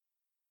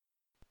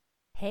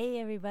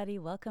Hey everybody,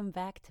 welcome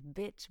back to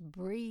Bitch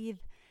Breathe.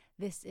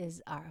 This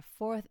is our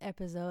fourth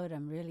episode.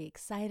 I'm really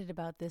excited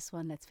about this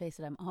one. Let's face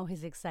it, I'm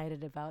always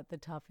excited about the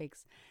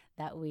topics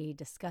that we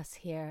discuss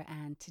here.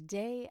 And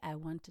today I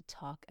want to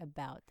talk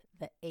about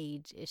the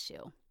age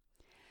issue.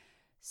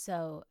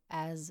 So,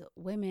 as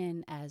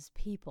women, as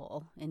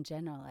people in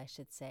general, I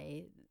should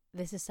say,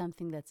 this is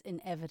something that's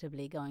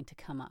inevitably going to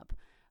come up,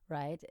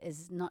 right?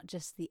 Is not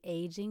just the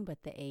aging,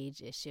 but the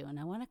age issue. And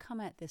I want to come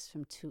at this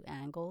from two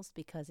angles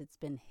because it's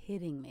been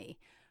hitting me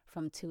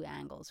from two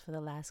angles for the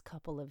last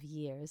couple of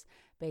years,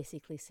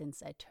 basically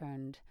since I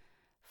turned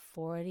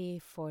 40,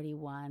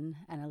 41,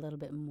 and a little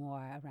bit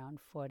more,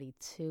 around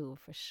 42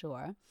 for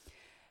sure.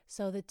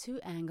 So the two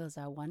angles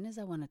are, one is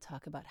I want to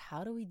talk about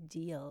how do we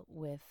deal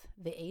with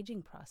the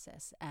aging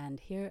process. And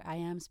here I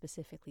am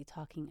specifically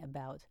talking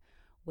about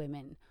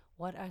women.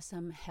 What are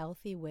some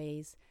healthy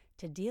ways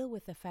to deal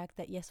with the fact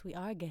that, yes, we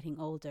are getting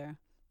older.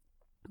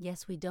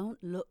 Yes, we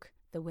don't look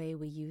the way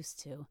we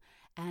used to.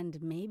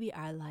 And maybe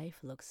our life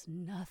looks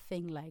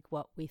nothing like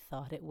what we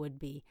thought it would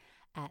be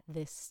at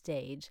this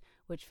stage,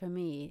 which for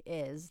me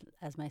is,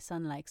 as my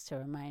son likes to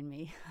remind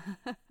me,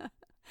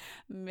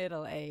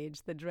 middle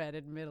age, the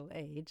dreaded middle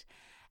age.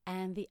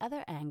 And the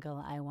other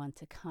angle I want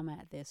to come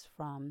at this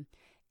from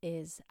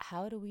is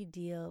how do we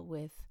deal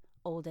with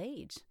old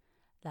age?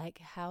 Like,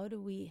 how do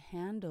we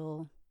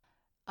handle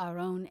our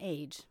own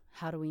age?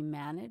 How do we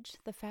manage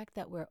the fact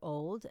that we're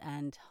old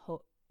and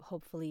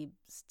hopefully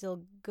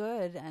still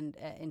good and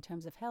in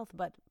terms of health,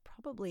 but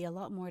probably a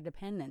lot more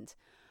dependent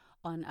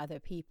on other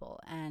people?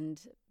 And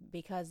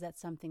because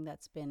that's something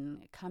that's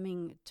been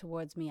coming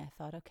towards me, I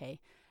thought, okay,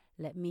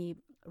 let me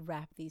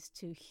wrap these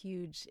two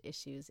huge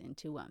issues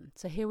into one.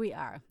 So here we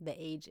are, the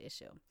age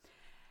issue.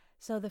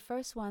 So the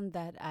first one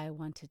that I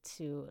wanted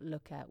to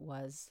look at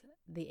was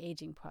the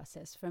aging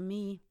process. For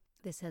me,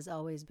 this has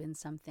always been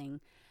something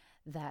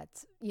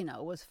that,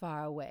 was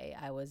far away.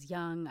 I was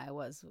young, I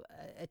was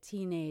a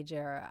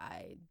teenager,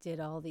 I did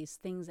all these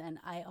things, and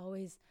I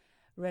always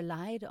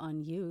relied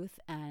on youth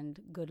and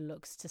good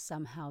looks to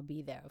somehow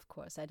be there, of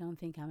course. I don't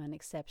think I'm an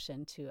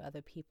exception to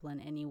other people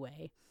in any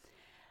way.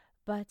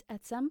 But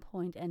at some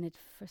point, and it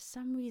for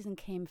some reason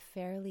came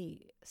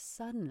fairly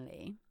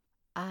suddenly,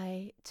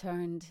 I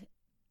turned,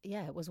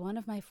 it was one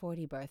of my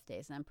 40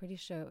 birthdays, and I'm pretty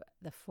sure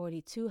the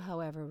 42,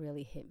 however,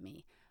 really hit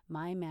me.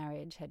 My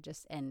marriage had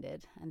just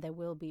ended, and there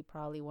will be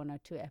probably one or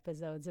two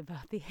episodes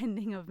about the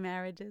ending of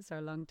marriages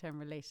or long-term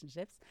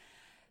relationships.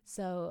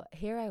 So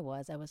here I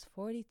was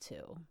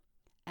 42,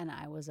 and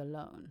I was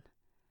alone.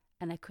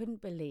 And I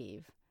couldn't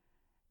believe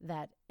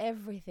that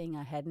everything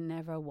I had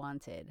never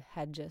wanted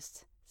had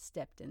just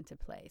stepped into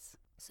place.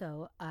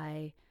 So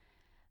I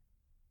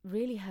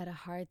really had a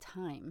hard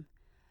time,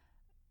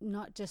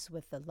 not just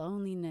with the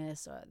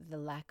loneliness or the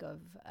lack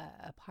of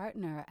a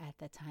partner at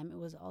that time. It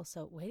was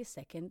also, wait a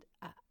second,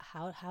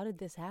 how did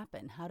this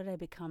happen? How did I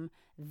become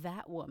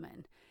that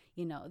woman?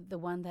 The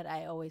one that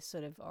I always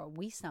or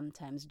we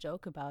sometimes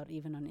joke about,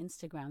 even on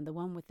Instagram, the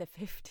one with the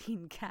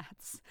 15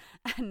 cats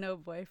and no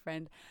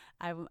boyfriend.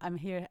 I'm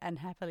here and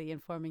happily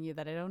informing you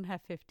that I don't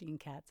have 15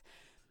 cats.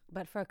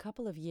 But for a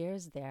couple of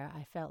years there,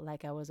 I felt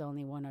like I was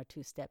only one or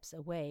two steps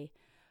away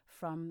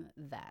from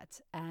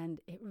that. And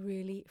it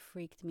really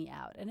freaked me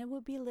out. And it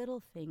would be little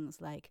things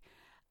like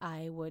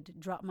I would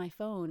drop my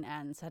phone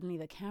and suddenly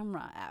the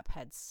camera app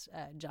had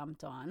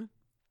jumped on.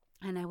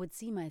 And I would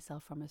see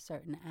myself from a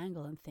certain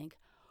angle and think,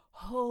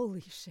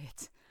 holy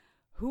shit,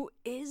 who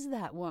is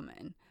that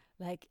woman?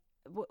 Like,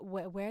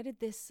 where did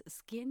this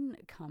skin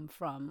come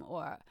from?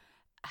 Or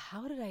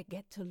how did I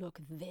get to look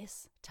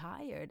this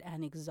tired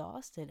and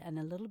exhausted and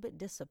a little bit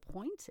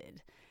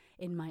disappointed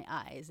in my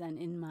eyes and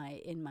in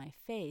my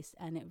face?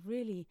 And it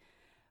really,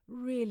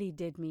 really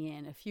did me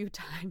in a few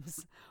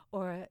times.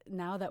 Or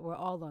now that we're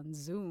all on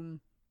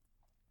Zoom,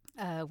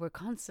 we're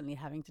constantly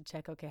having to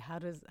check, okay, how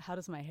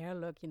does my hair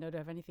look? Do I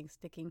have anything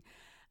sticking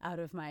out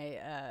of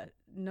my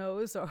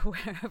nose or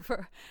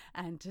wherever?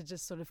 And to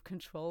just sort of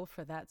control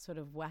for that sort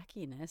of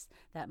wackiness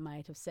that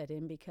might have set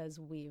in because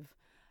we've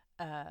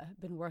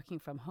been working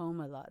from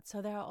home a lot.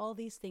 So there are all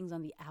these things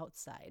on the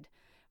outside,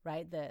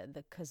 right?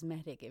 The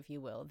cosmetic, if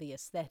you will, the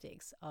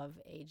aesthetics of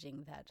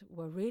aging that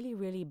were really,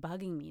 really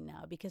bugging me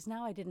now, because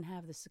now I didn't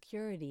have the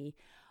security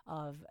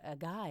of a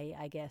guy,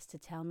 I guess, to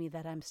tell me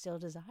that I'm still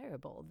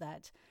desirable,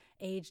 that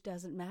age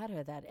doesn't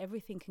matter, that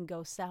everything can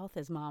go south,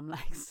 as mom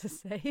likes to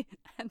say,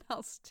 and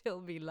I'll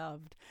still be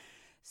loved.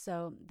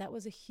 So that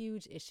was a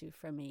huge issue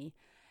for me,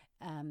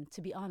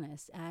 to be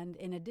honest. And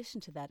in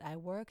addition to that, I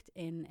worked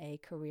in a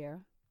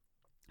career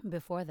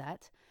before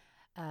that.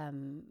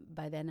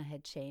 By then I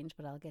had changed,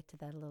 but I'll get to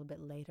that a little bit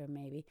later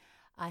maybe.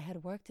 I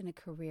had worked in a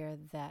career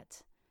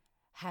that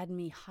had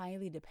me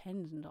highly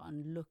dependent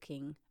on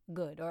looking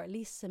good, or at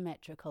least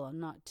symmetrical and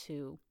not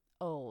too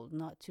old,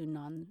 not too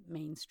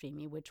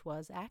non-mainstreamy, which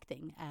was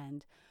acting.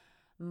 And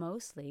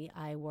mostly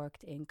I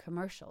worked in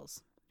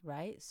commercials,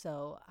 right?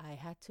 So I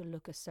had to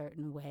look a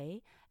certain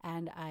way,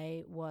 and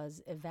I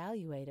was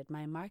evaluated.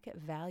 My market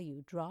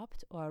value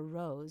dropped or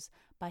rose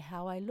by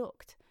how I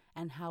looked.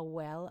 and how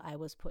well I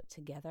was put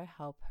together,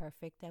 how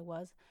perfect I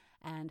was,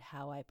 and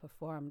how I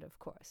performed, of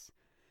course.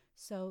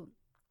 So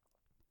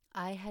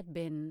I had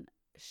been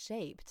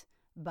shaped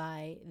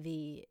by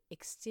the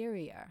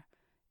exterior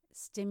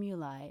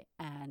stimuli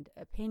and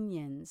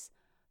opinions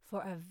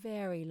for a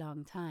very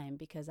long time,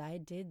 because I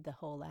did the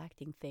whole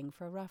acting thing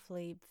for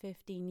roughly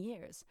 15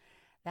 years.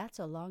 That's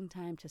a long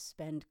time to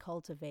spend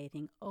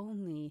cultivating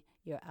only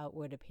your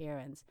outward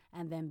appearance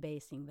and then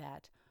basing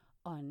that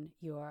on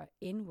your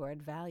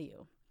inward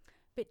value.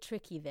 Bit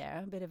tricky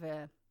there, a bit of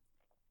a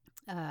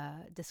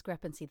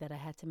discrepancy that I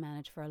had to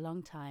manage for a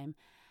long time.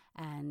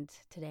 And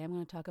today I'm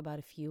going to talk about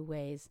a few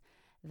ways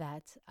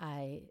that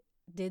I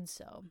did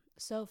so.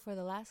 So for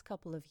the last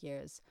couple of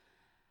years,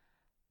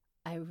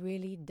 I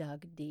really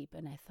dug deep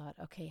and I thought,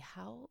 okay,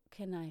 how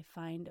can I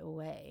find a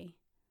way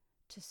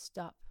to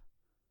stop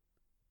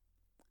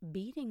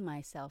beating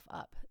myself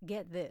up?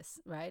 Get this,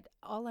 right?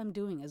 All I'm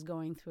doing is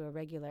going through a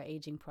regular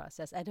aging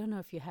process. I don't know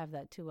if you have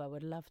that too. I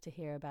would love to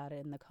hear about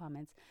it in the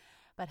comments.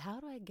 But how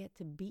do I get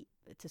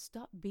to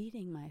stop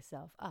beating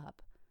myself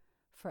up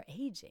for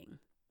aging,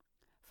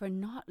 for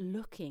not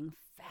looking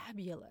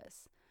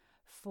fabulous,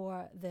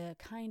 for the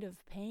kind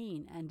of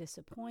pain and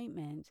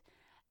disappointment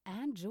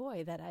and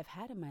joy that I've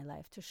had in my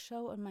life to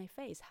show on my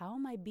face? How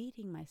am I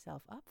beating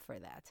myself up for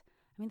that?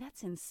 I mean,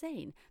 that's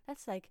insane.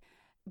 That's like,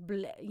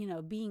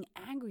 being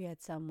angry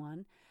at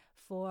someone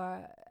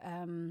for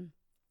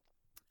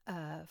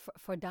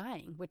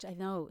dying, which I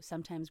know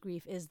sometimes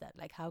grief is that.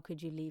 Like, how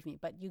could you leave me?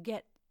 But you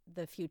get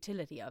the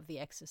futility of the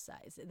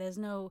exercise. There's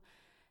no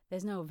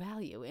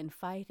value in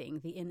fighting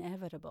the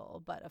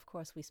inevitable. But of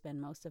course, we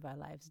spend most of our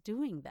lives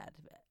doing that,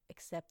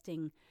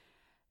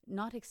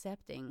 not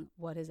accepting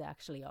what is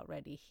actually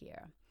already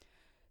here.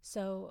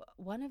 So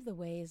one of the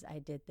ways I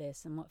did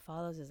this, and what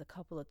follows, is a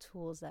couple of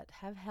tools that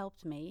have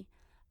helped me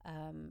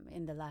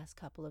in the last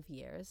couple of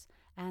years,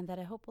 and that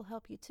I hope will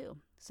help you too.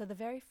 So the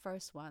very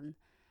first one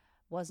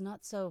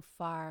wasn't so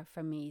far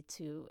for me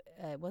to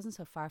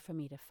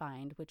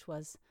find, which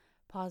was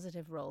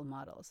positive role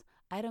models.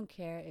 I don't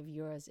care if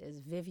yours is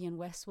Vivienne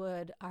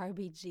Westwood,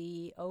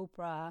 RBG,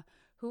 Oprah,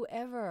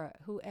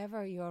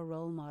 whoever your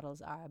role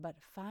models are, but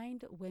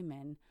find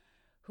women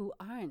who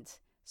aren't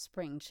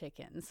spring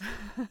chickens,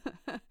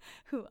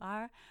 who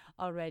are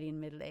already in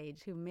middle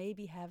age, who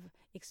maybe have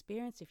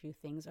experienced a few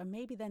things, or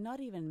maybe they're not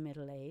even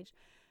middle age,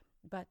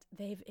 but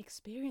they've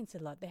experienced a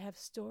lot. They have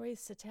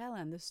stories to tell,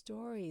 and the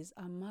stories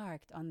are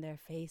marked on their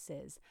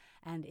faces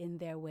and in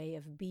their way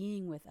of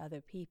being with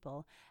other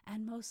people,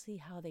 and mostly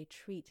how they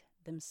treat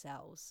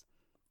themselves.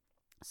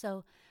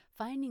 So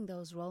finding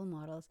those role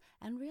models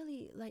and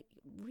really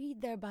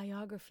read their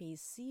biographies,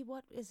 see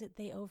what is it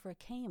they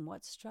overcame,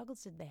 what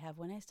struggles did they have.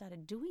 When I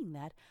started doing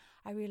that,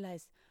 I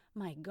realized,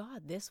 my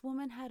God, this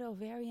woman had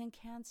ovarian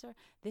cancer.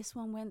 This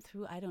one went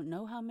through I don't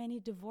know how many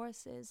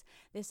divorces.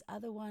 This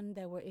other one,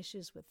 there were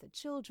issues with the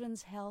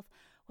children's health.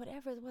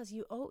 Whatever it was,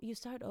 you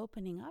start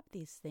opening up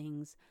these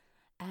things,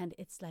 and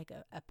it's like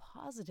a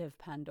positive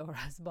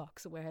Pandora's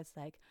box, where it's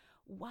like,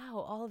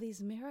 wow, all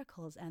these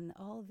miracles and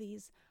all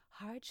these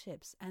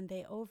hardships, and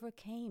they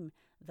overcame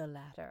the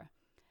latter.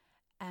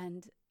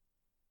 And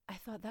I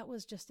thought that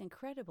was just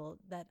incredible,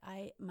 that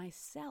I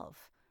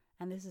myself,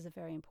 and this is a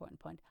very important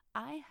point,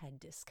 I had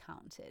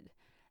discounted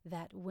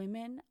that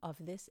women of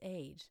this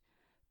age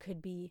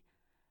could be,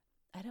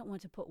 I don't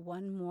want to put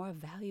one more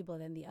valuable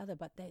than the other,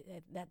 but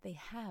that they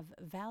have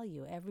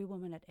value. Every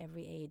woman at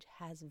every age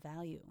has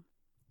value.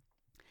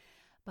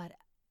 But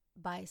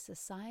by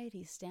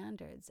society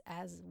standards,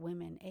 as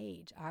women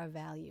age, our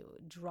value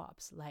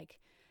drops like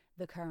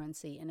the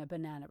currency in a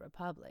banana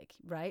republic,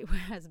 right?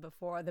 Whereas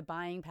before, the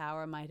buying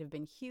power might have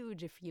been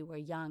huge if you were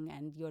young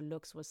and your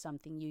looks was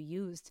something you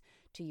used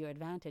to your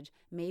advantage.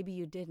 Maybe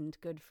you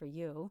didn't, good for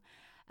you.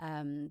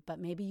 But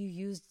maybe you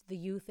used the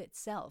youth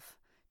itself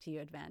to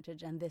your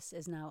advantage, and this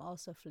is now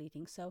also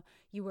fleeting. So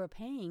you were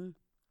paying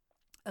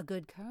a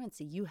good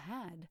currency. You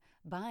had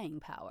buying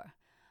power.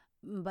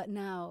 But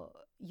now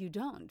you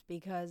don't,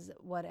 because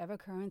whatever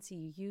currency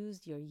you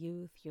used, your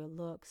youth, your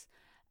looks,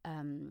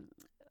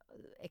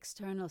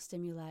 external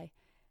stimuli,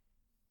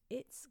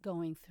 it's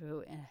going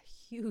through a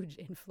huge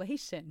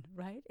inflation,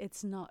 right?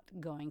 It's not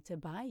going to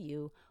buy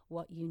you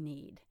what you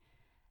need.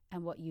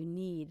 And what you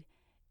need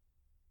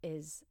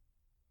is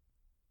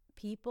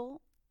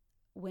people,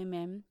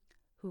 women,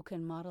 who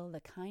can model the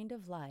kind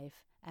of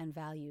life and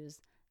values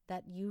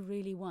that you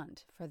really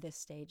want for this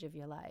stage of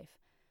your life.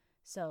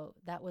 So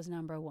that was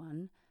number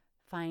one,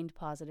 find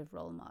positive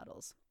role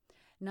models.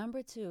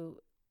 Number two,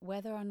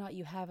 whether or not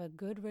you have a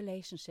good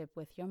relationship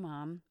with your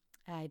mom.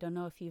 I don't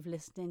know if you've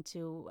listened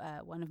to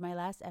one of my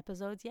last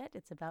episodes yet.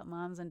 It's about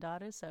moms and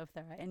daughters. So if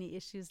there are any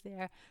issues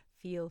there,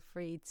 feel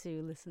free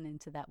to listen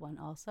into that one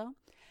also.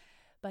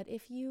 But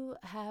if you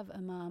have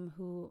a mom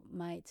who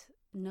might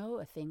know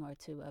a thing or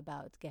two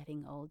about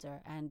getting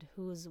older and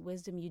whose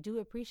wisdom you do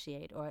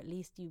appreciate, or at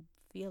least you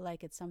feel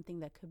like it's something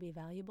that could be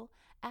valuable,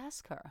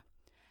 ask her.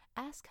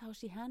 Ask how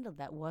she handled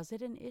that. Was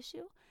it an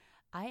issue?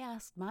 I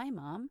asked my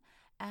mom,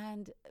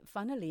 And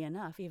funnily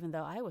enough, even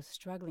though I was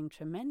struggling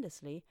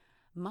tremendously,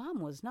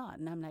 Mom was not.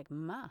 And I'm like,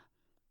 Ma,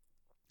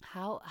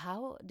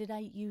 how did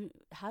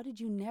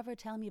you never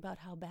tell me about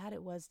how bad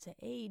it was to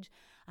age?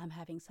 I'm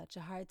having such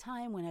a hard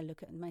time when I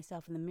look at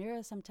myself in the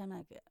mirror. Sometimes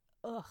I go,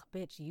 ugh,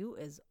 bitch, you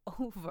is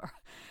over.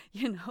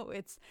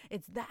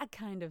 It's that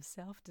kind of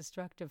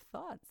self-destructive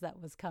thoughts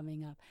that was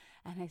coming up.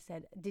 And I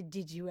said,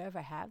 did you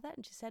ever have that?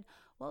 And she said,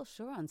 well,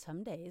 sure, on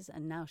some days.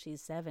 And now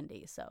she's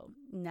 70. So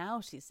now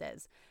she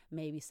says,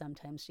 maybe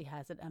sometimes she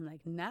has it. I'm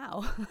like,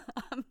 now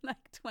I'm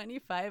like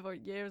 25 or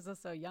years or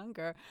so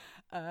younger.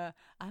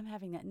 I'm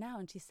having that now.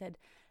 And she said,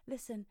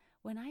 listen,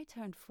 when I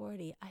turned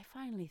 40, I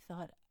finally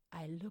thought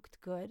I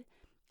looked good.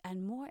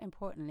 And more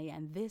importantly,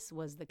 and this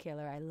was the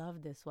killer, I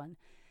love this one.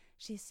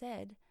 She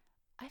said,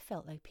 I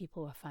felt like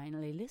people were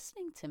finally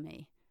listening to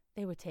me.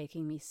 They were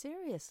taking me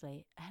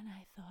seriously. And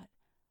I thought,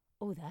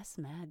 oh, that's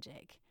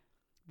magic.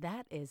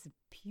 That is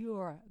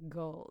pure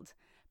gold.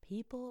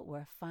 People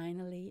were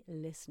finally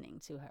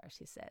listening to her,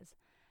 she says.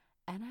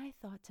 And I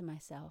thought to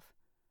myself,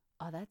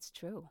 oh, that's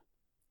true.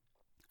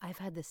 I've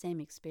had the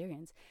same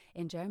experience.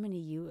 In Germany,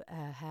 you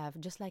have,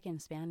 just like in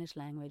Spanish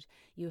language,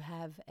 you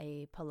have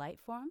a polite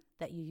form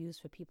that you use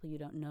for people you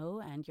don't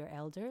know and your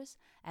elders.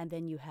 And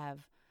then you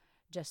have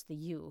just the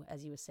you,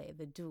 as you would say,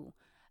 the du,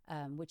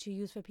 which you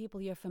use for people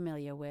you're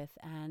familiar with.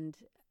 And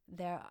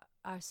there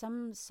are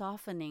some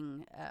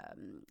softening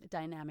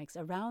dynamics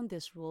around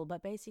this rule,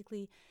 but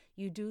basically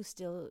you do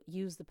still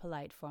use the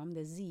polite form,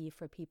 the Sie,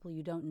 for people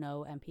you don't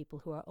know and people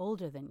who are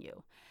older than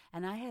you.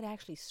 And I had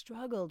actually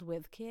struggled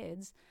with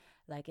kids,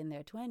 like in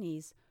their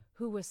 20s,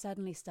 who were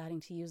suddenly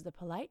starting to use the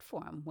polite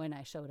form when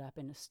I showed up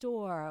in a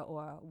store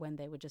or when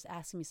they would just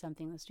ask me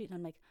something on the street. And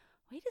I'm like,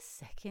 wait a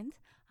second,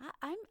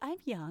 I'm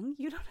young.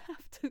 You don't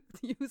have to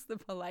use the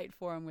polite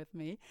form with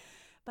me.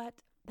 But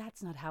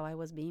that's not how I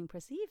was being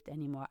perceived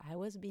anymore. I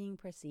was being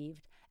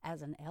perceived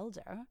as an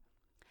elder.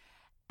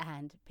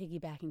 And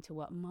piggybacking to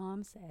what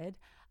Mom said,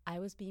 I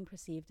was being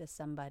perceived as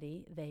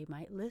somebody they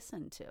might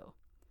listen to.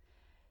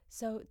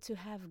 So to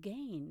have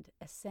gained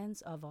a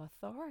sense of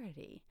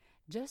authority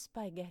just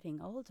by getting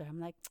older, I'm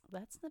like,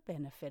 that's the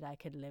benefit I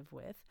could live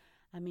with.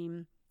 I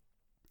mean,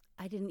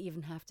 I didn't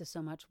even have to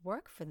so much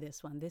work for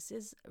this one. This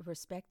is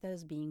respect that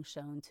is being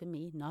shown to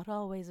me. Not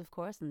always, of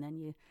course, and then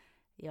you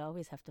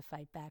always have to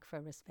fight back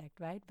for respect,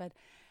 right? But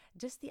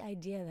just the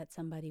idea that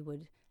somebody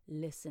would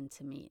listen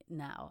to me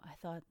now, I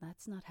thought,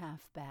 that's not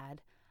half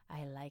bad.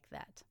 I like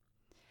that.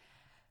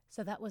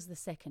 So that was the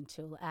second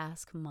tool,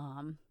 ask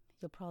Mom.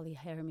 You'll probably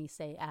hear me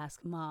say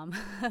ask Mom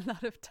a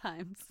lot of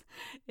times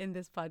in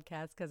this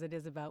podcast because it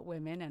is about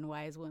women and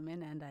wise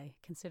women, and I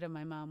consider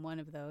my mom one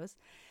of those.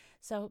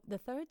 So the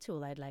third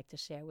tool I'd like to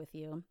share with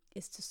you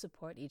is to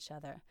support each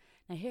other.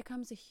 Now here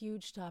comes a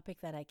huge topic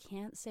that I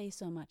can't say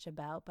so much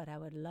about, but I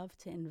would love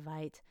to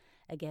invite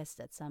a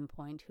guest at some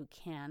point who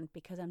can,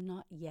 because I'm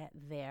not yet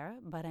there,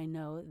 but I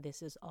know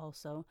this is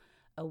also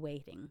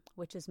awaiting,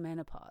 which is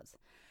menopause.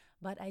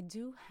 But I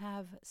do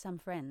have some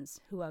friends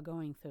who are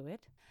going through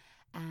it,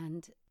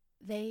 and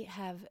they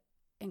have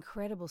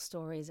incredible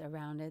stories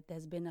around it.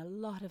 There's been a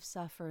lot of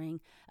suffering,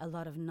 a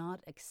lot of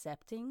not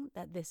accepting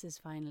that this is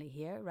finally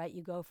here, right?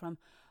 You go from,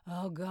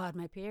 oh God,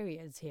 my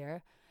period's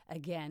here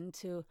again,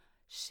 to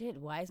shit,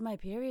 why is my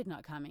period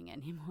not coming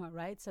anymore,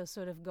 right? So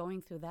sort of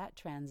going through that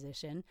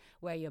transition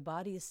where your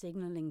body is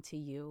signaling to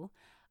you,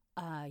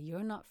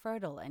 you're not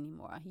fertile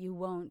anymore. You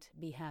won't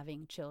be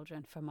having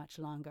children for much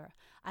longer.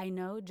 I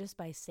know just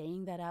by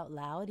saying that out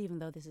loud, even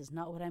though this is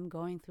not what I'm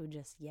going through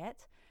just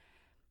yet,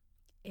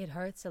 it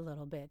hurts a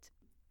little bit.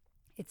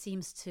 It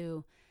seems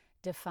to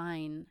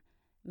define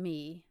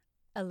me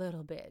a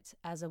little bit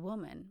as a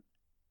woman,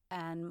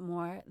 and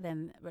more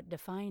than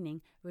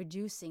defining,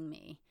 reducing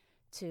me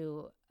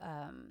to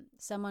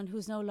someone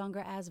who's no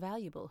longer as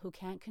valuable, who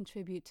can't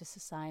contribute to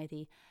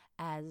society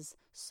as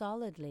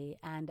solidly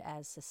and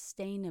as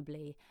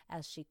sustainably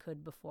as she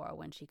could before,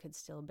 when she could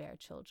still bear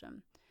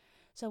children.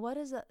 So what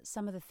is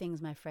some of the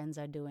things my friends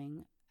are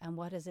doing, and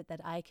what is it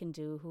that I can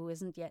do who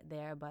isn't yet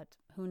there, but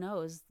who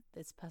knows,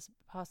 this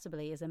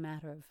possibly is a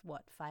matter of,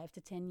 5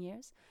 to 10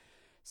 years?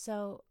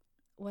 So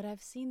what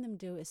I've seen them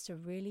do is to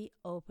really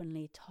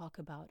openly talk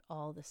about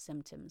all the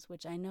symptoms,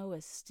 which I know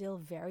is still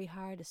very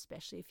hard,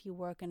 especially if you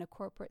work in a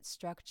corporate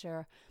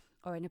structure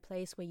or in a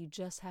place where you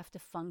just have to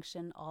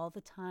function all the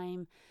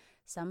time.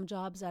 Some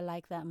jobs are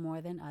like that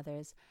more than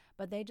others,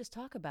 but they just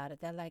talk about it.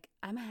 They're like,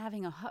 I'm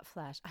having a hot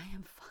flash. I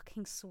am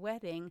fucking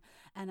sweating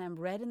and I'm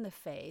red in the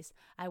face.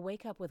 I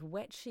wake up with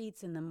wet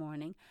sheets in the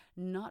morning,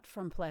 not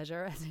from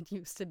pleasure as it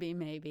used to be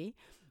maybe,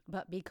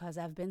 but because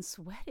I've been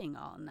sweating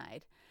all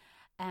night.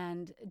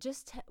 And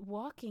just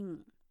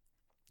walking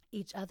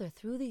each other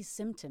through these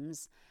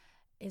symptoms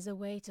is a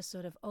way to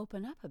sort of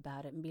open up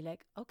about it and be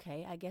like,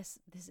 okay, I guess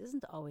this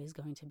isn't always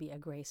going to be a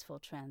graceful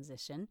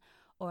transition,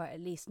 or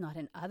at least not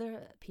in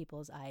other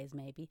people's eyes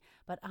maybe,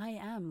 but I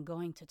am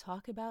going to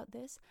talk about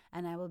this,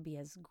 and I will be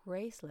as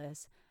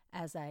graceless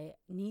as I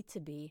need to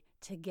be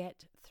to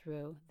get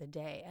through the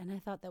day. And I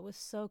thought that was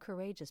so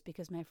courageous,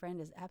 because my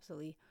friend is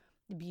absolutely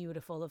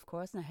beautiful, of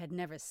course, and I had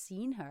never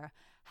seen her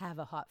have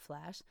a hot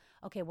flash.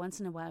 Okay, once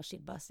in a while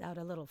she'd bust out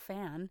a little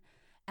fan,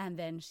 and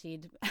then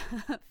she'd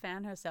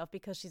fan herself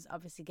because she's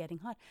obviously getting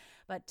hot.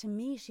 But to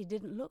me, she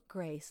didn't look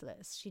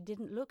graceless. She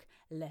didn't look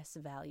less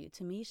value.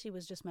 To me, she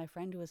was just my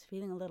friend who was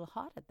feeling a little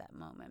hot at that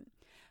moment.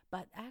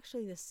 But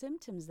actually, the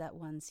symptoms that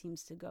one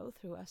seems to go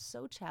through are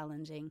so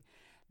challenging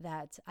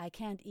that I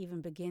can't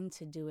even begin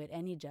to do it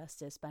any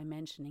justice by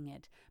mentioning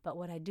it. But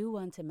what I do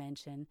want to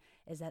mention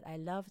is that I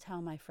loved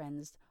how my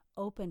friends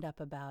opened up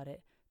about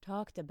it,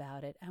 talked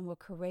about it, and were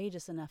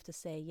courageous enough to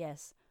say,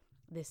 yes,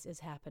 this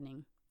is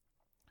happening.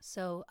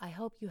 So I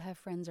hope you have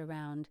friends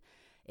around,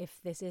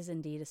 if this is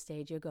indeed a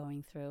stage you're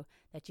going through,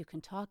 that you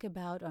can talk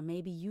about, or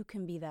maybe you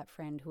can be that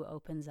friend who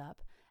opens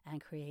up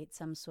and creates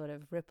some sort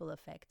of ripple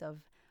effect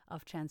of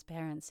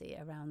transparency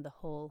around the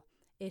whole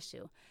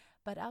issue.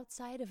 But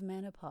outside of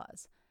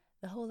menopause,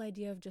 the whole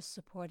idea of just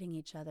supporting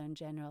each other in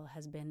general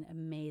has been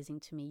amazing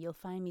to me. You'll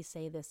find me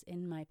say this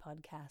in my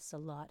podcasts a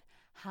lot,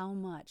 how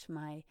much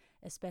my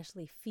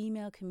especially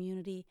female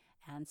community,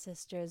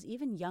 ancestors,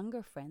 even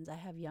younger friends. I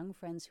have young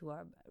friends who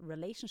are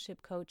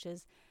relationship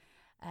coaches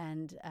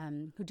and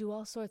who do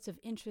all sorts of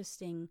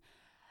interesting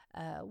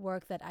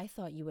work that I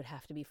thought you would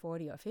have to be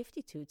 40 or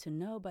 52 to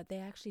know, but they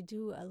actually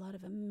do a lot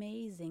of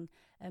amazing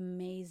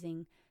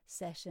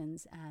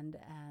sessions and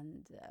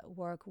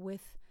work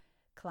with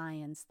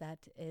clients that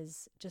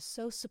is just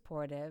so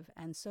supportive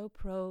and so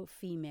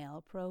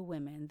pro-female,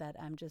 pro-women, that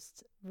I'm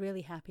just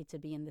really happy to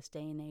be in this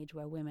day and age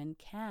where women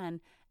can,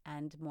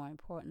 and more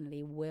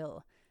importantly,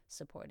 will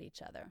support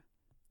each other.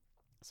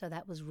 So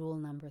that was rule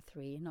number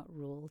 3,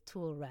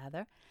 tool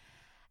rather.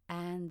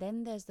 And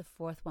then there's the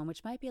 4th one,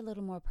 which might be a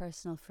little more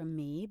personal for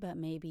me, but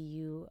maybe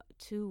you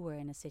too were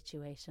in a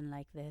situation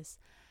like this.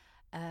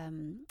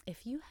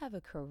 If you have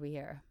a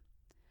career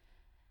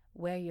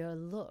where your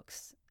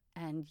looks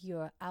and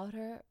your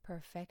outer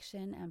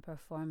perfection and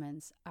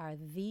performance are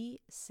the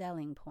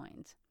selling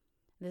point,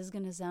 this is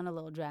going to sound a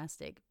little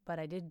drastic, but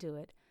I did do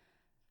it,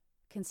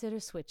 consider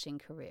switching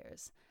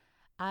careers.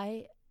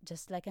 I,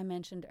 just like I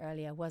mentioned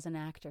earlier, was an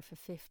actor for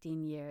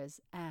 15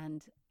 years,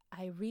 and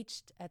I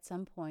reached at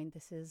some point,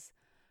 this is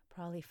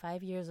probably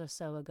 5 years or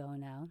so ago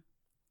now,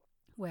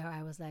 where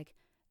I was like,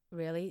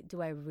 really?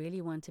 Do I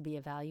really want to be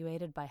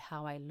evaluated by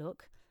how I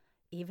look?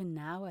 Even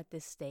now at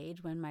this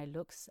stage when my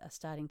looks are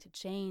starting to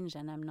change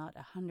and I'm not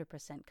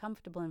 100%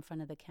 comfortable in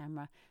front of the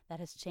camera. That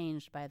has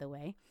changed, by the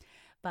way.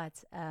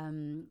 But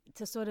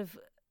to sort of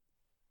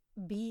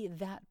be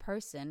that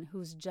person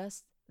who's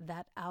just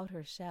that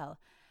outer shell.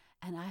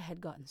 And I had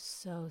gotten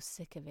so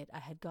sick of it. I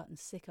had gotten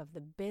sick of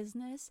the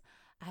business.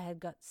 I had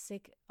got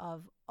sick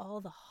of all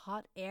the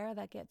hot air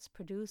that gets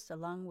produced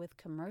along with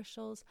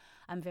commercials.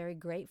 I'm very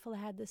grateful I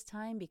had this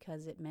time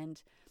because it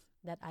meant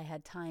that I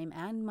had time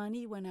and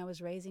money when I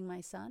was raising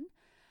my son.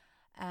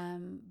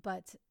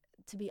 But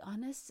to be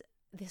honest,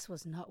 this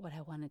was not what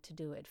I wanted to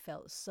do. It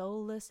felt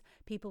soulless.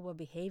 People were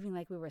behaving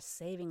like we were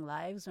saving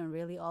lives when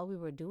really all we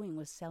were doing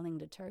was selling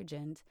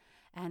detergent.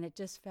 And it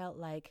just felt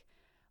like,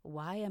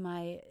 why am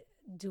I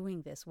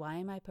doing this? Why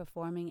am I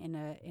performing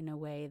in a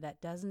way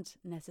that doesn't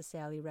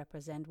necessarily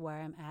represent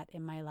where I'm at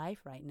in my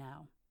life right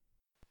now?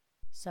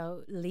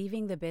 So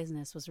leaving the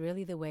business was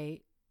really the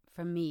way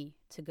for me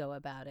to go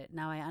about it.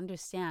 Now, I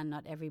understand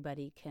not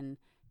everybody can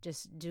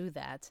just do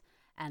that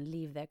and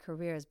leave their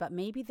careers, but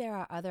maybe there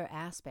are other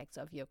aspects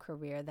of your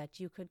career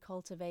that you could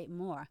cultivate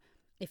more.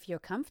 If you're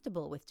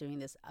comfortable with doing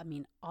this, I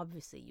mean,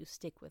 obviously you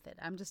stick with it.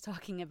 I'm just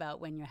talking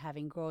about when you're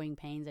having growing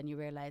pains and you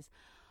realize,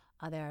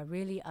 there are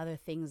really other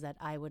things that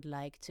I would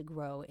like to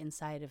grow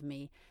inside of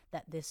me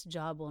that this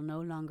job will no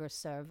longer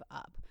serve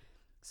up.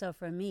 So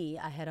for me,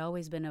 I had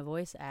always been a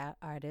voice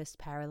artist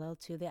parallel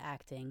to the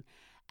acting,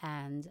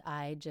 and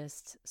I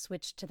just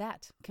switched to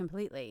that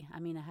completely. I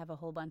mean, I have a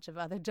whole bunch of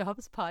other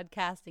jobs.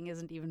 Podcasting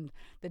isn't even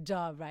the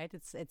job, right?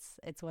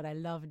 It's what I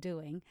love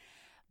doing.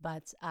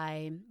 But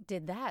I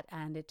did that,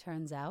 and it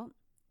turns out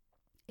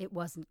it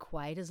wasn't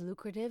quite as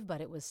lucrative,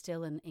 but it was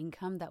still an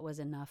income that was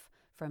enough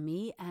for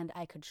me, and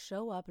I could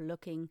show up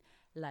looking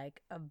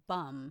like a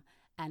bum,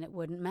 and it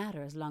wouldn't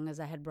matter as long as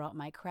I had brought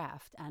my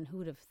craft. And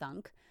who'd have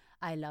thunk?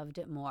 I loved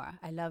it more.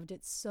 I loved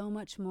it so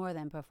much more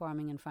than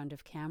performing in front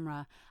of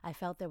camera. I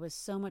felt there was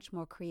so much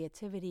more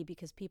creativity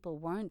because people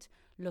weren't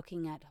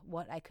looking at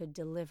what I could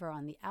deliver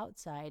on the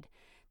outside.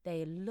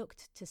 They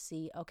looked to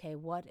see, okay,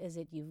 what is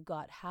it you've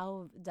got?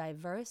 How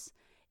diverse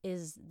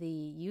is the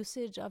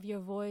usage of your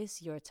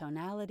voice, your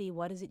tonality?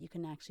 What is it you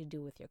can actually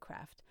do with your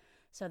craft?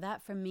 So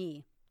that for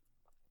me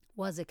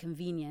was a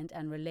convenient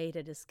and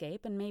related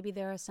escape, and maybe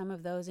there are some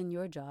of those in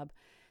your job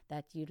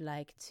that you'd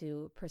like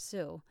to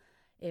pursue,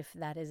 if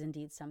that is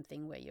indeed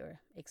something where you're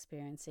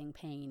experiencing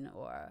pain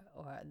or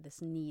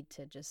this need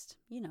to just,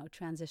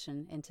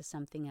 transition into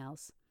something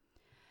else.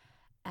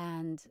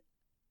 And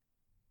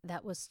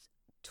that was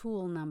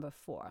tool number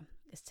 4,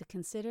 is to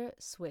consider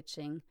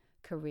switching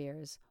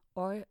careers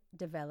or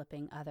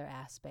developing other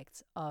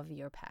aspects of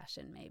your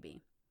passion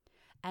maybe.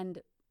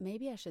 And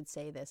maybe I should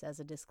say this as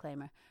a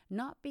disclaimer,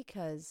 not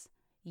because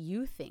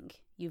you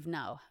think you've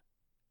now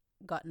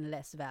gotten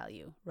less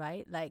value,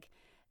 right? Like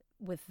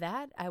with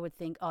that, I would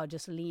think, oh,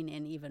 just lean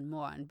in even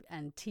more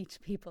and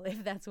teach people,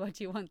 if that's what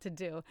you want to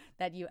do,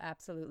 that you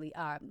absolutely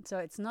are. So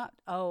it's not,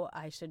 oh,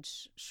 I should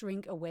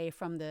shrink away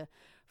from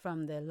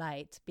the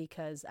light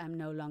because I'm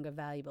no longer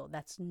valuable.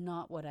 That's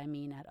not what I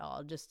mean at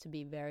all, just to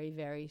be very,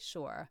 very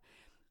sure.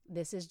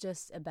 This is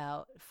just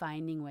about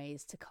finding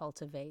ways to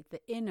cultivate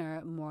the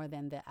inner more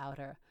than the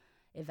outer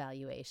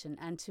evaluation,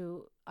 and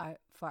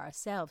for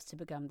ourselves to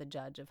become the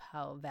judge of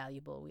how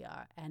valuable we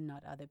are and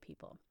not other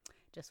people.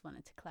 Just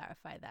wanted to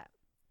clarify that.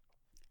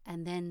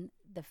 And then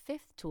the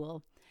fifth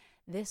tool,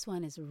 this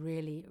one is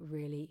really,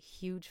 really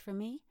huge for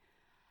me.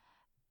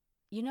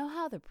 You know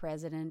how the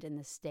president in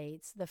the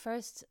States, the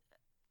first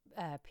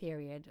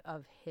period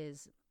of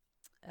his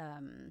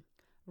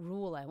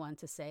rule, I want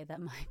to say, that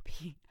might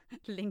be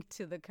linked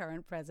to the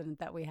current president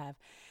that we have,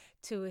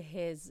 to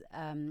his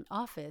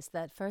office,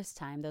 that first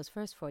time, those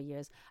first 4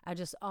 years, are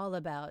just all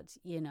about,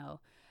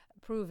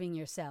 proving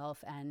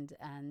yourself and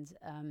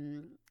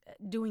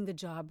doing the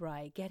job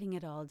right, getting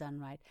it all done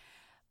right.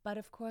 But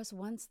of course,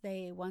 once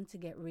they want to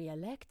get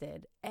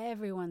reelected,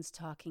 everyone's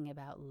talking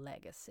about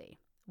legacy.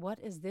 What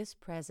is this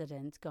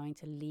president going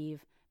to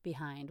leave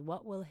behind?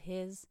 What will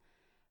his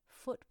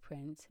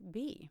footprint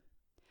be?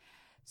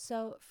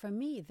 So for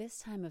me, this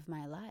time of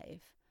my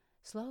life,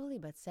 slowly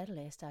but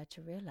steadily, I start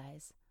to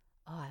realize,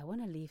 I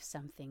want to leave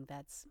something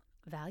that's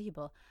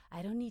valuable.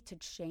 I don't need to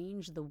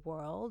change the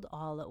world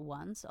all at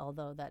once,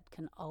 although that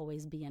can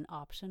always be an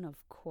option,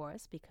 of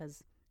course,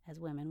 because as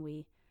women,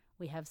 we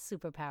have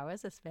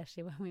superpowers,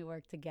 especially when we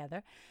work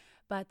together.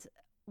 But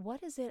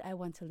what is it I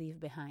want to leave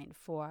behind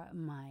for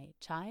my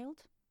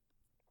child,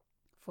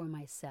 for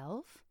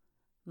myself,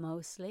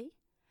 mostly,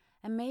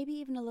 and maybe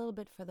even a little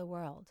bit for the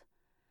world?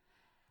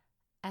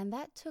 And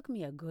that took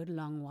me a good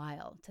long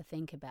while to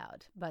think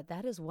about. But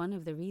that is one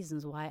of the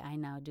reasons why I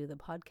now do the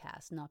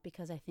podcast. Not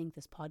because I think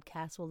this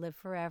podcast will live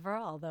forever,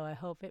 although I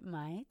hope it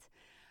might,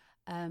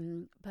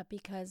 but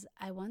because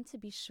I want to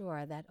be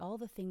sure that all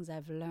the things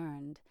I've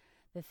learned,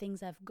 the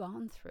things I've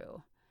gone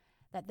through,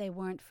 that they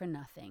weren't for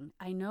nothing.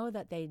 I know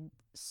that they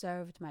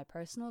served my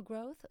personal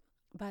growth,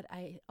 but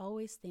I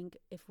always think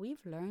if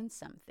we've learned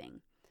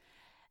something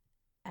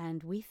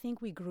and we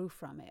think we grew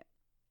from it,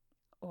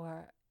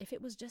 or if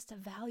it was just a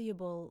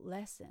valuable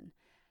lesson,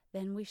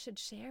 then we should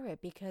share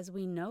it, because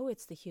we know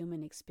it's the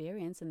human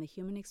experience, and the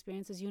human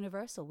experience is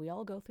universal. We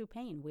all go through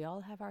pain. We all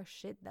have our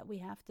shit that we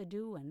have to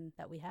do and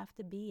that we have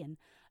to be, and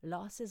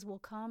losses will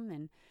come,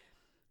 and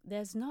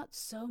there's not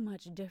so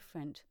much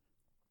difference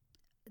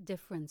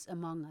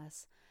among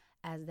us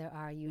as there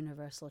are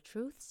universal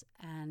truths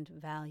and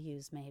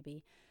values,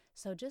 maybe.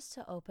 So just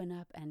to open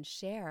up and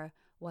share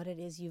what it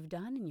is you've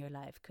done in your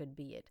life could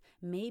be it.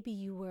 Maybe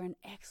you were an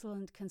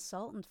excellent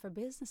consultant for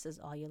businesses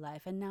all your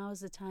life, and now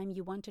is the time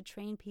you want to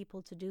train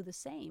people to do the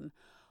same.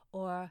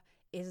 Or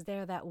is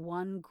there that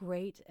one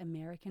great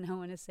American, I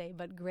want to say,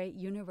 but great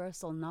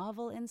universal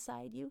novel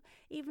inside you?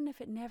 Even if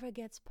it never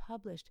gets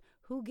published,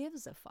 who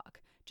gives a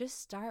fuck?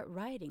 Just start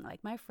writing.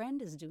 Like my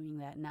friend is doing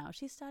that now.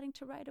 She's starting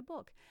to write a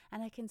book.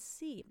 And I can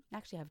see,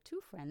 actually I have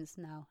two friends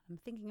now. I'm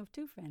thinking of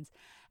two friends.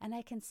 And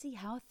I can see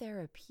how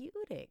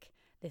therapeutic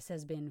this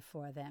has been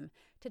for them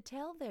to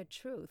tell their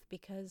truth.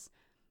 Because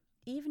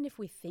even if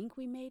we think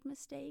we made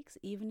mistakes,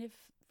 even if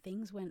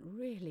things went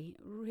really,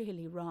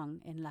 really wrong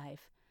in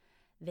life,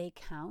 they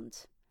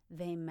count,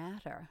 they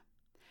matter,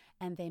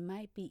 and they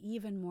might be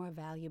even more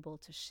valuable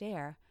to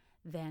share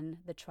than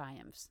the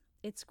triumphs.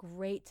 It's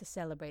great to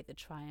celebrate the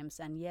triumphs,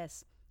 and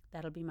yes,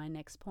 that'll be my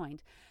next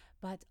point,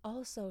 but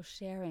also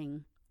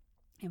sharing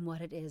in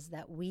what it is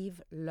that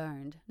we've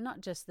learned,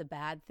 not just the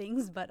bad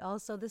things, but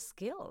also the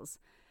skills.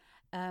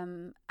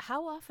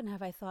 How often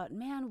have I thought,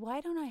 man, why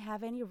don't I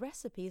have any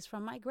recipes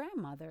from my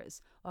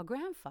grandmothers or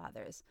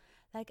grandfathers?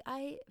 Like,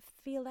 I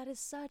feel that is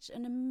such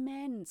an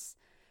immense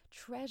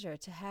treasure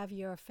to have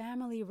your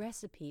family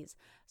recipes.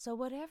 So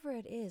whatever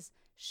it is,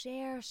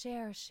 share,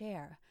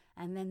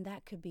 and then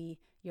that could be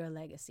your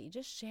legacy,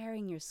 just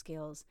sharing your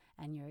skills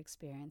and your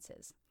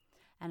experiences.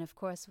 And of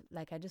course,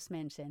 like I just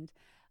mentioned,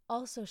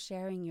 also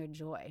sharing your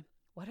joy.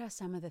 What are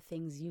some of the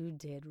things you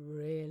did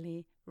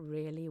really,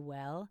 really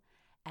well?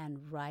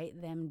 And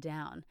write them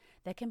down.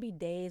 There can be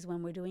days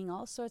when we're doing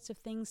all sorts of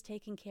things,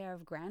 taking care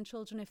of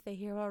grandchildren if they're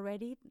here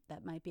already.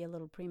 That might be a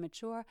little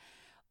premature.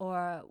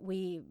 Or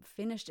we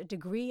finished a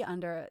degree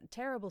under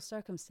terrible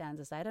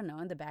circumstances, I don't know,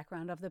 in the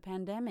background of the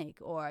pandemic,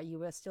 or you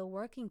were still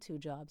working 2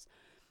 jobs,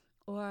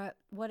 or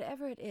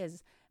whatever it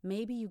is.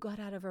 Maybe you got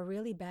out of a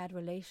really bad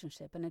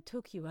relationship and it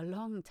took you a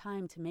long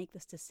time to make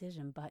this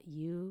decision, but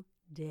you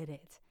did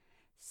it.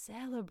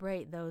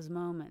 Celebrate those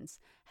moments.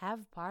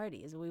 Have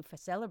parties. We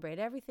celebrate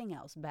everything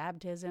else,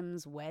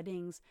 baptisms,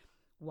 weddings.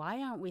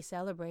 Why aren't we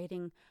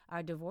celebrating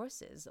our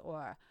divorces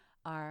or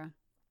our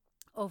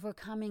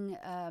overcoming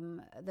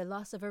the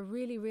loss of a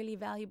really, really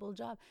valuable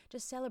job?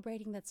 Just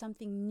celebrating that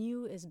something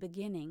new is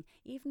beginning,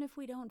 even if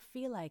we don't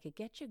feel like it.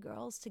 Get your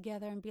girls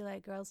together and be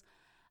like, girls,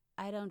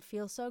 I don't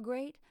feel so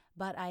great,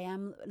 but I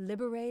am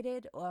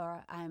liberated,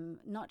 or I'm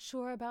not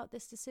sure about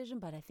this decision,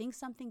 but I think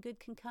something good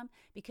can come.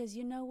 Because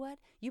you know what?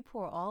 You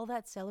pour all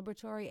that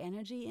celebratory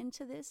energy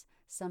into this,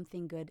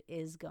 something good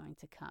is going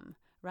to come,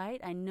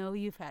 right? I know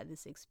you've had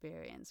this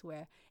experience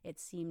where it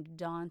seemed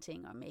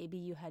daunting, or maybe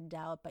you had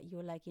doubt, but you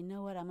were like, you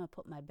know what? I'm going to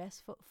put my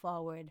best foot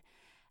forward,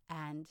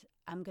 and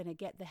I'm going to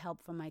get the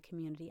help from my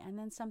community. And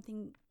then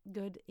something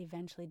good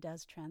eventually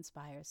does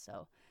transpire.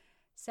 So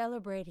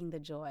celebrating the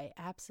joy,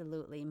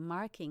 absolutely.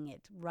 Marking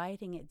it,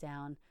 writing it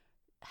down.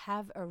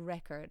 Have a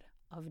record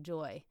of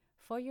joy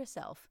for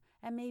yourself,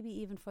 and maybe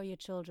even for your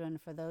children,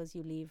 for those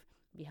you leave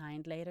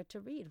behind later to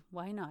read.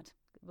 Why not?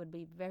 It would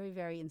be very,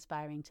 very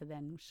inspiring to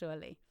them,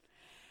 surely.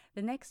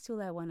 The next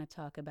tool I want to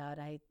talk about,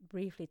 I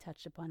briefly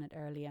touched upon it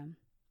earlier.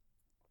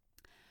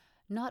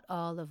 Not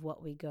all of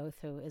what we go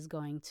through is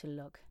going to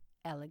look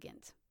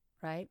elegant,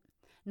 right?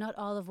 Not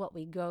all of what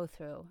we go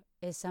through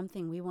is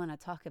something we want to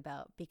talk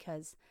about,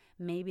 because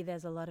maybe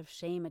there's a lot of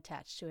shame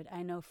attached to it.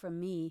 I know for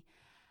me,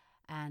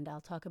 and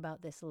I'll talk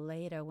about this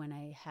later when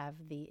I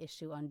have the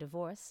issue on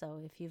divorce.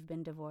 So if you've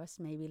been divorced,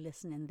 maybe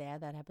listen in there.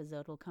 That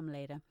episode will come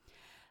later.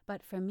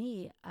 But for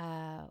me,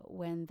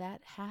 when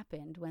that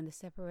happened, when the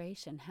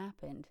separation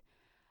happened,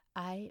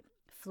 I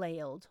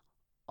flailed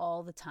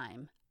all the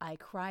time. I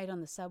cried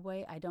on the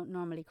subway. I don't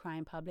normally cry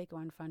in public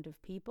or in front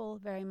of people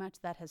very much.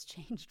 That has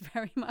changed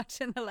very much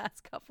in the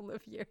last couple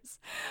of years.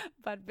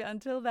 But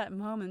until that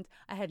moment,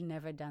 I had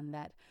never done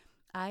that.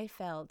 I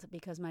felt,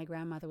 because my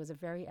grandmother was a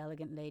very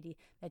elegant lady,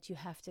 that you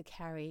have to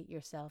carry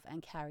yourself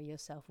and carry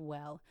yourself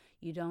well.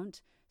 You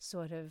don't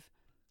sort of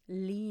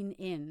lean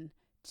in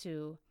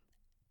to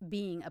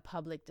being a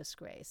public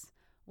disgrace.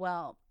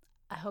 Well,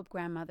 I hope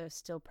grandmother's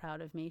still proud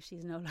of me.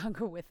 She's no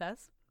longer with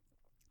us.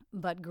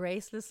 But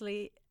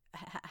gracelessly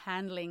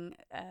handling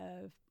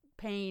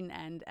pain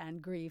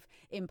and grief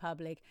in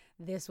public,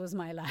 this was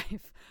my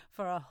life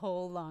for a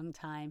whole long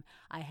time.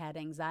 I had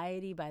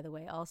anxiety, by the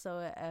way,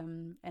 also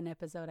an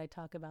episode I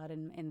talk about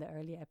in the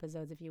earlier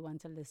episodes if you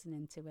want to listen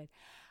into it.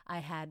 I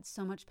had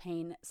so much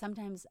pain.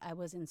 Sometimes I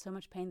was in so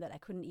much pain that I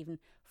couldn't even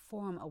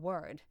form a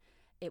word.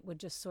 It would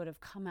just sort of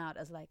come out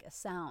as like a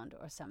sound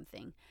or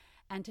something.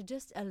 And to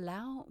just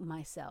allow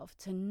myself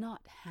to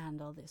not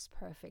handle this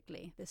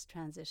perfectly, this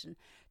transition,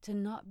 to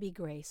not be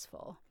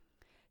graceful,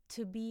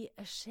 to be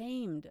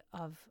ashamed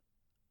of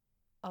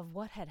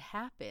what had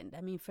happened.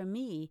 I mean, for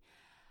me,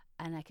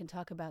 and I can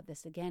talk about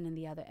this again in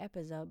the other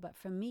episode, but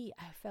for me,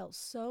 I felt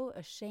so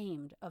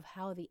ashamed of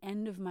how the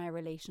end of my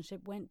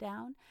relationship went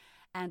down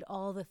and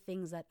all the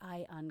things that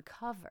I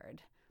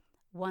uncovered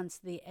once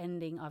the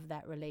ending of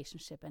that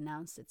relationship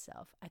announced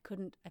itself. I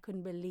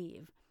couldn't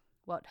believe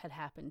what had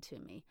happened to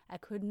me. I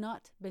could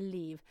not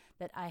believe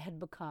that I had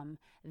become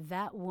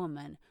that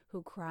woman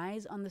who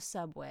cries on the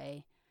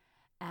subway,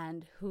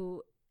 and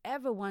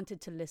whoever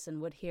wanted to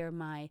listen would hear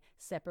my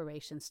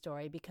separation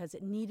story because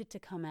it needed to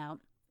come out.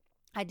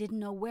 I didn't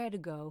know where to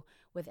go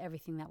with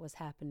everything that was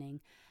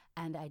happening,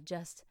 and I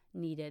just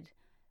needed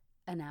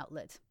an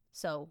outlet.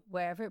 So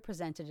wherever it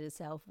presented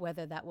itself,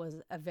 whether that was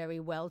a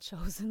very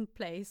well-chosen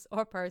place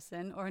or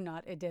person or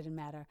not, it didn't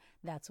matter.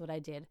 That's what I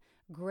did.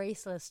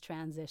 Graceless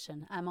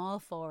transition. I'm all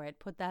for it.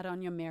 Put that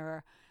on your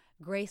mirror.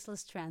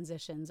 Graceless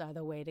transitions are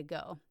the way to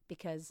go,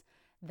 because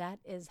that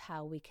is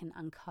how we can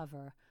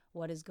uncover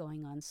what is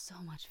going on so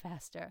much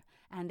faster.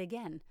 And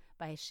again,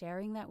 by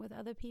sharing that with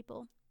other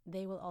people,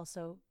 they will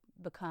also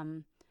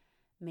become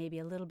maybe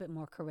a little bit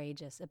more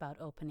courageous about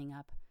opening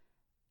up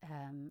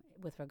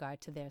with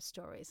regard to their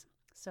stories.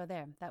 So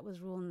there, that was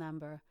rule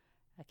number,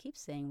 I keep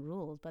saying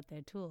rules, but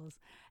they're tools,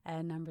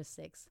 number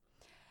 6.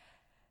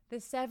 The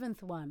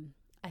 7th one,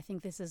 I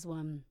think this is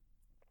one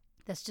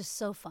that's just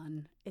so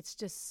fun. It's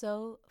just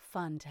so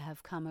fun to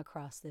have come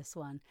across this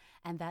one,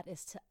 and that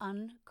is to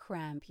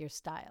uncramp your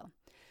style.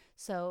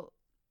 So,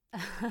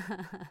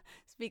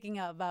 speaking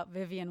about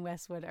Vivienne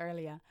Westwood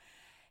earlier,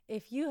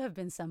 if you have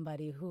been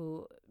somebody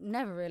who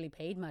never really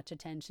paid much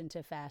attention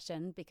to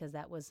fashion, because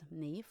that was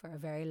me for a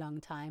very long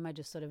time, I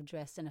just sort of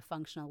dressed in a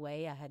functional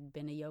way. I had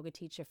been a yoga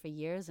teacher for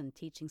years and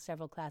teaching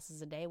several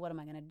classes a day. What am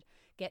I going to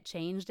get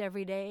changed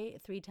every day,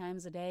 3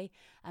 times a day?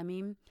 I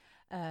mean,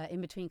 in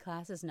between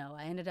classes? No,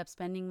 I ended up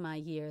spending my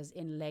years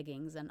in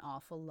leggings an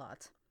awful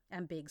lot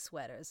and big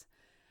sweaters.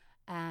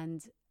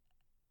 And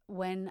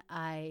when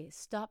I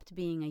stopped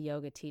being a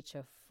yoga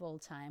teacher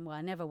full-time, well,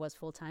 I never was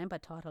full-time,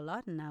 but taught a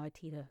lot, and now I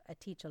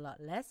teach a lot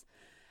less,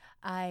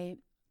 I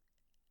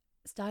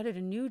started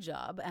a new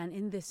job. And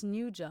in this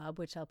new job,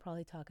 which I'll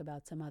probably talk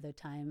about some other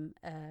time,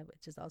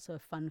 which is also a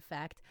fun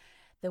fact,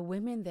 the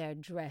women there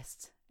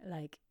dressed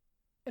like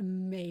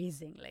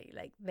amazingly.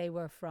 Like they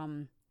were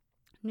from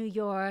New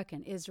York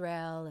and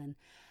Israel and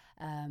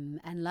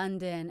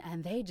London,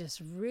 and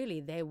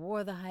they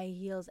wore the high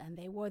heels and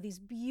they wore these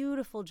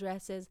beautiful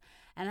dresses.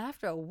 And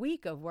after a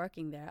week of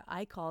working there,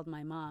 I called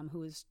my mom,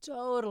 who is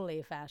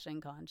totally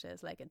fashion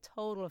conscious, like a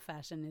total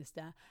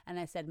fashionista, and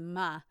I said,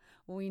 "Ma,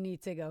 we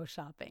need to go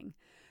shopping."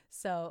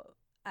 So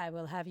I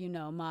will have you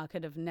know, Ma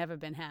could have never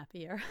been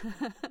happier.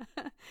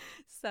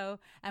 So,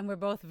 and we're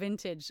both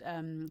vintage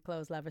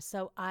clothes lovers.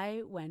 So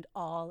I went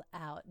all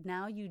out.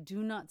 Now you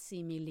do not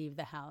see me leave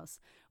the house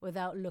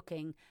without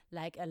looking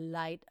like a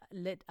light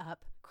lit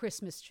up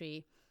Christmas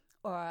tree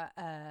or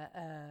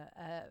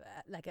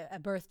like a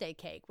birthday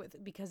cake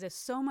because there's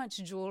so much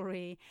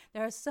jewelry,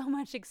 there are so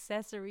much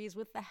accessories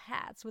with the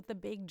hats, with the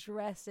big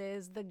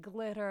dresses, the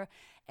glitter,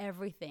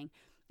 everything.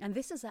 And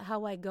this is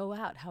how I go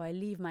out, how I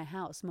leave my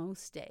house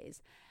most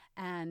days.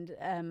 And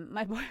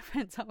my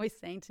boyfriend's always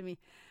saying to me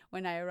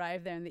when I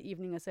arrive there in the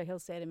evening, so he'll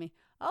say to me,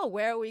 "Oh,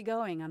 where are we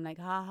going?" I'm like,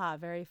 haha,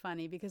 very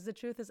funny. Because the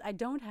truth is, I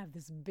don't have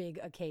this big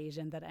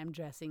occasion that I'm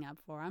dressing up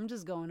for. I'm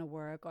just going to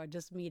work or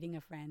just meeting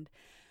a friend.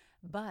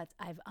 But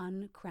I've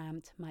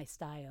uncramped my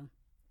style.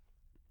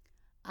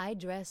 I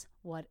dress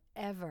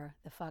whatever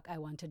the fuck I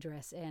want to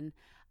dress in.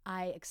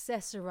 I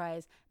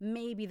accessorize.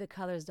 Maybe the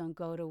colors don't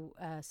go to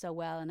so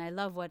well. And I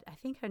love I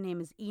think her name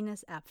is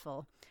Ines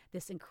Apfel,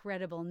 this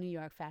incredible New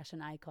York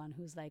fashion icon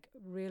who's like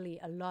really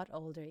a lot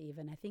older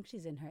even. I think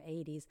she's in her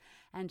 80s.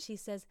 And she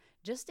says,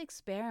 just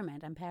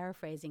experiment. I'm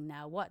paraphrasing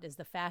now. What, is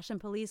the fashion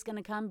police going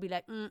to come be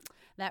like,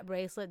 that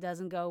bracelet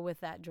doesn't go with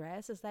that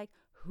dress? It's like,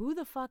 who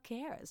the fuck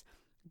cares?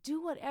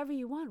 Do whatever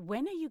you want.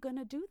 When are you going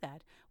to do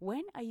that?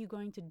 When are you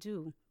going to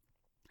do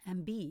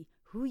and be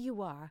who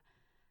you are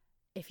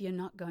if you're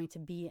not going to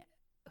be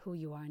who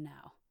you are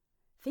now?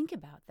 Think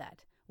about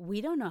that. We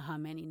don't know how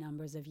many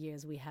numbers of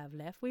years we have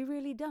left. We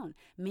really don't.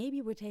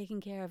 Maybe we're taking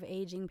care of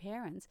aging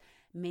parents.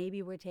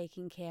 Maybe we're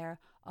taking care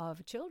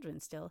of children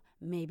still.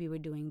 Maybe we're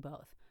doing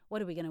both.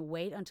 What, are we going to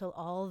wait until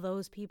all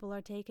those people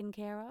are taken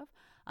care of?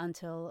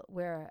 Until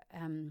we're,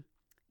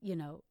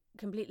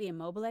 completely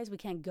immobilized? We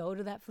can't go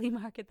to that flea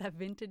market, that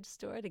vintage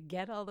store to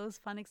get all those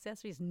fun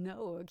accessories?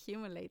 No,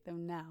 accumulate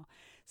them now.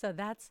 So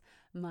that's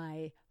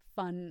my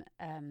fun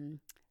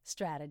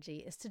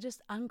strategy, is to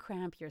just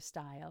uncramp your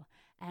style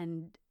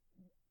and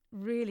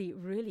really,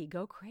 really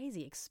go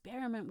crazy.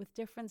 Experiment with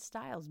different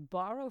styles.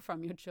 Borrow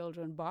from your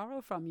children.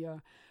 Borrow from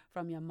your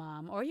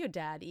mom or your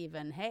dad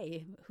even.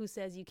 Hey, who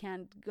says you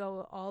can't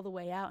go all the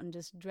way out and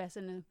just dress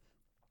in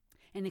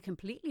a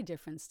completely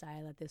different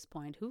style at this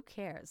point? Who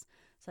cares?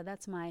 So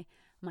that's my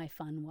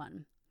fun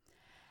one.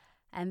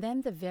 And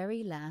then the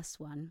very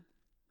last one,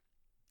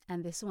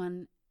 and this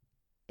one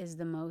is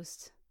the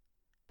most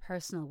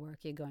personal work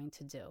you're going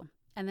to do.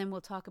 And then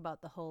we'll talk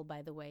about the whole,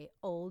 by the way,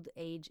 old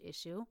age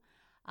issue.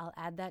 I'll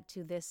add that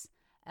to this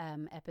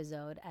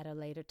episode at a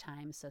later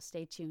time, so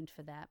stay tuned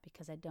for that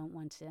because I don't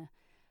want to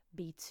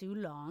be too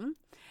long.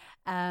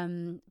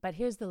 But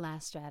here's the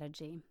last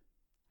strategy.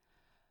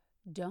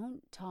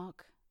 Don't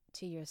talk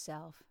to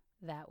yourself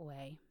that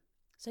way.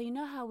 So you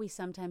know how we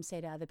sometimes say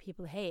to other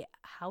people, hey,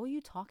 how are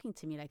you talking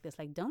to me like this?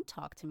 Like, don't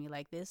talk to me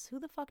like this. Who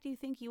the fuck do you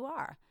think you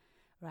are?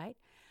 Right?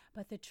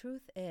 But the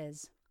truth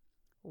is,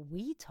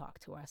 we talk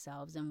to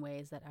ourselves in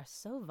ways that are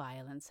so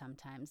violent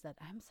sometimes that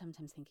I'm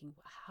sometimes thinking,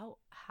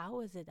 how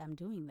is it I'm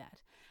doing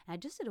that? And I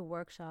just did a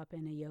workshop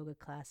in a yoga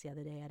class the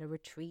other day at a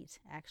retreat.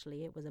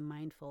 Actually, it was a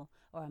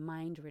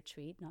mind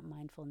retreat, not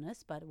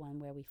mindfulness, but one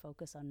where we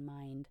focus on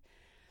mind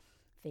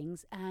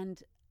things.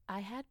 And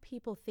I had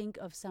people think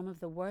of some of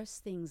the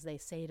worst things they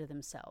say to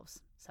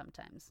themselves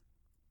sometimes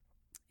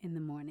in the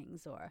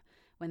mornings, or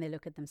when they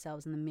look at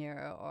themselves in the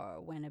mirror,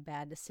 or when a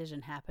bad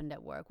decision happened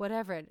at work,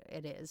 whatever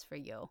it is for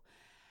you.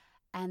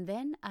 And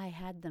then I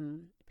had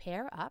them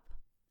pair up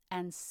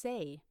and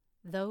say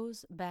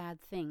those bad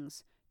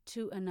things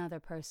to another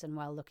person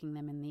while looking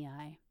them in the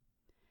eye.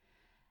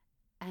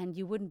 And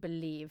you wouldn't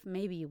believe,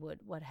 maybe you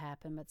would, what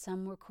happened, but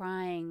some were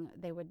crying.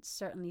 They were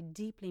certainly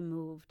deeply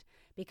moved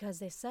because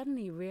they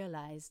suddenly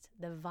realized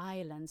the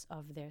violence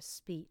of their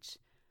speech,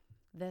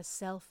 the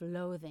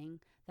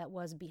self-loathing that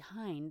was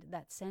behind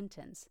that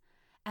sentence,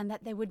 and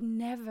that they would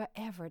never,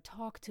 ever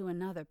talk to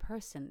another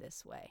person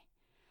this way.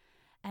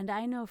 And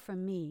I know for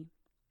me,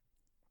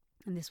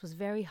 and this was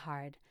very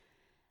hard,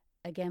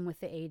 again with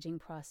the aging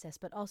process,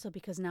 but also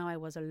because now I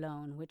was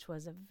alone, which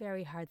was a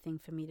very hard thing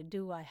for me to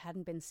do. I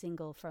hadn't been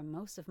single for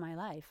most of my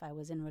life. I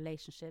was in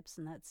relationships,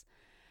 and that's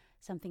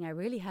something I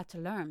really had to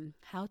learn,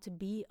 how to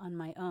be on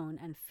my own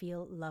and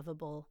feel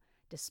lovable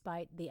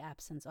despite the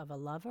absence of a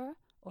lover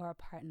or a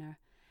partner.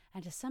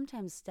 And to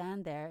sometimes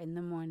stand there in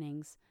the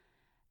mornings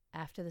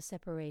after the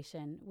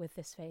separation with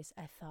this face,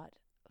 I thought,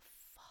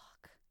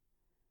 fuck,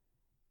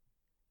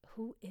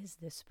 who is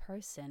this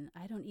person?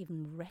 I don't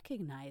even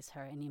recognize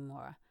her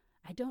anymore.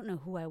 I don't know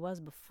who I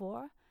was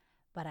before,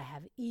 but I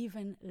have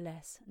even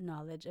less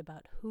knowledge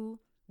about who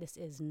this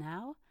is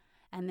now.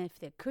 And if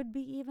there could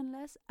be even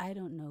less, I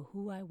don't know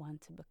who I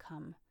want to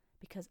become,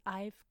 because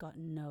I've got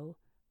no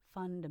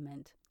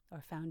fundament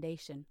or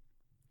foundation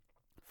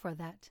for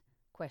that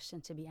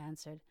question to be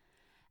answered.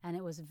 And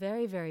it was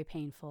very, very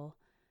painful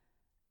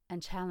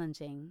and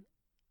challenging.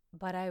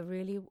 But I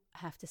really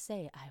have to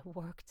say, I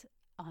worked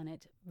on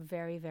it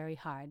very, very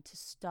hard to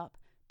stop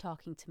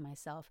talking to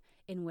myself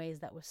in ways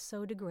that were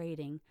so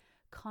degrading,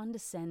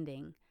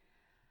 condescending,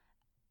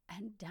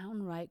 and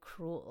downright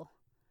cruel.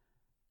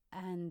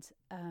 And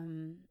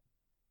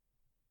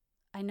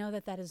I know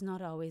that is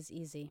not always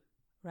easy,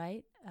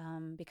 right?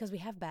 Because we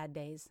have bad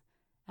days,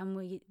 and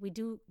we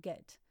do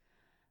get,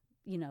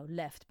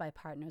 left by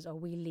partners, or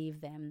we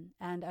leave them,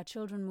 and our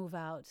children move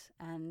out,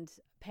 and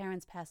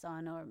parents pass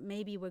on, or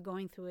maybe we're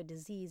going through a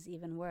disease,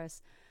 even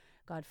worse,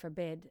 God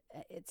forbid.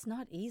 It's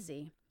not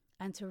easy.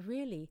 And to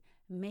really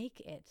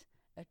make it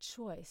a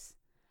choice.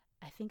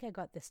 I think I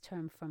got this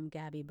term from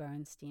Gabby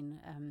Bernstein,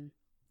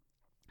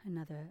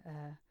 another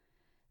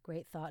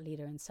great thought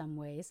leader in some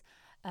ways.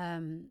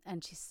 And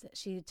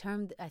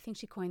I think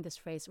she coined this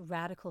phrase,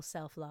 radical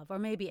self-love, or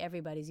maybe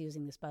everybody's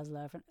using this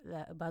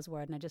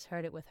buzzword, and I just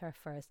heard it with her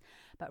first.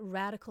 But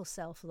radical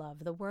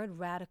self-love, the word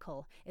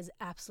radical is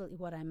absolutely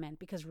what I meant,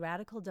 because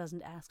radical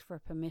doesn't ask for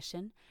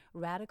permission.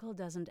 Radical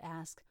doesn't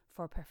ask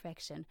for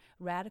perfection.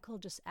 Radical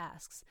just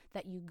asks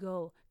that you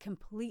go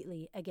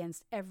completely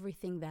against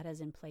everything that is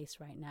in place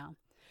right now.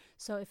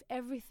 So if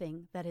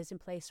everything that is in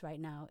place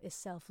right now is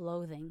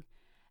self-loathing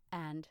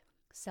and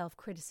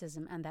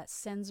self-criticism, and that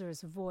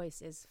censor's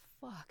voice is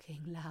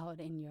fucking loud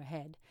in your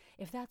head,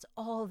 if that's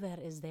all that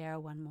is there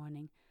one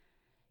morning,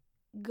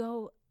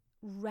 go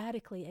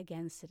radically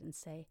against it and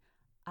say,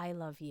 I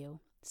love you.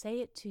 Say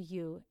it to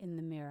you in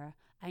the mirror.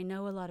 I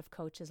know a lot of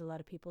coaches, a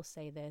lot of people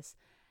say this,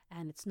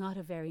 and it's not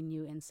a very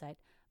new insight,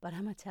 but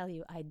I'm going to tell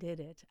you, I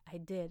did it.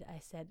 I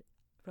said,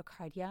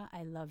 Ricardia,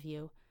 I love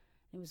you.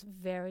 It was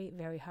very,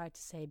 very hard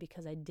to say,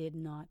 because I did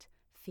not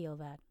feel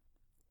that.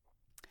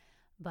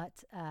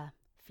 But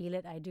feel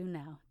it I do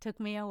now. Took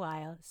me a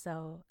while.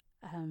 So,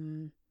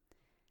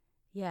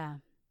 yeah,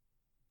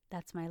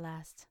 that's my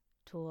last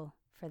tool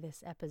for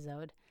this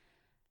episode.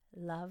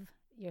 Love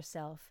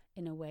yourself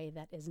in a way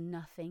that is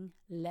nothing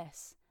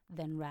less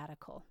than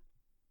radical.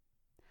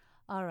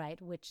 All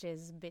right,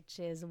 witches,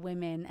 bitches,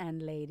 women,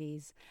 and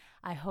ladies,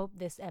 I hope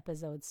this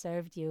episode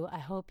served you. I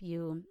hope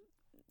you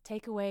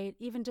take away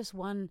even just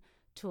one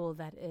tool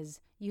that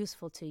is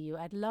useful to you.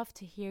 I'd love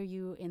to hear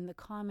you in the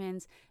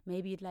comments.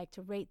 Maybe you'd like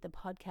to rate the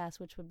podcast,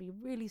 which would be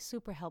really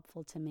super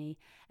helpful to me.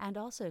 And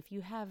also, if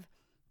you have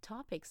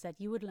topics that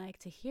you would like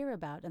to hear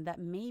about and that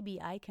maybe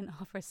I can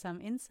offer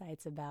some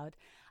insights about,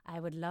 I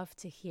would love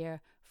to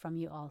hear from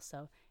you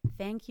also.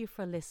 Thank you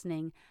for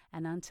listening,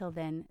 and until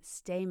then,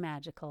 stay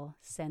magical.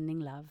 Sending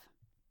love.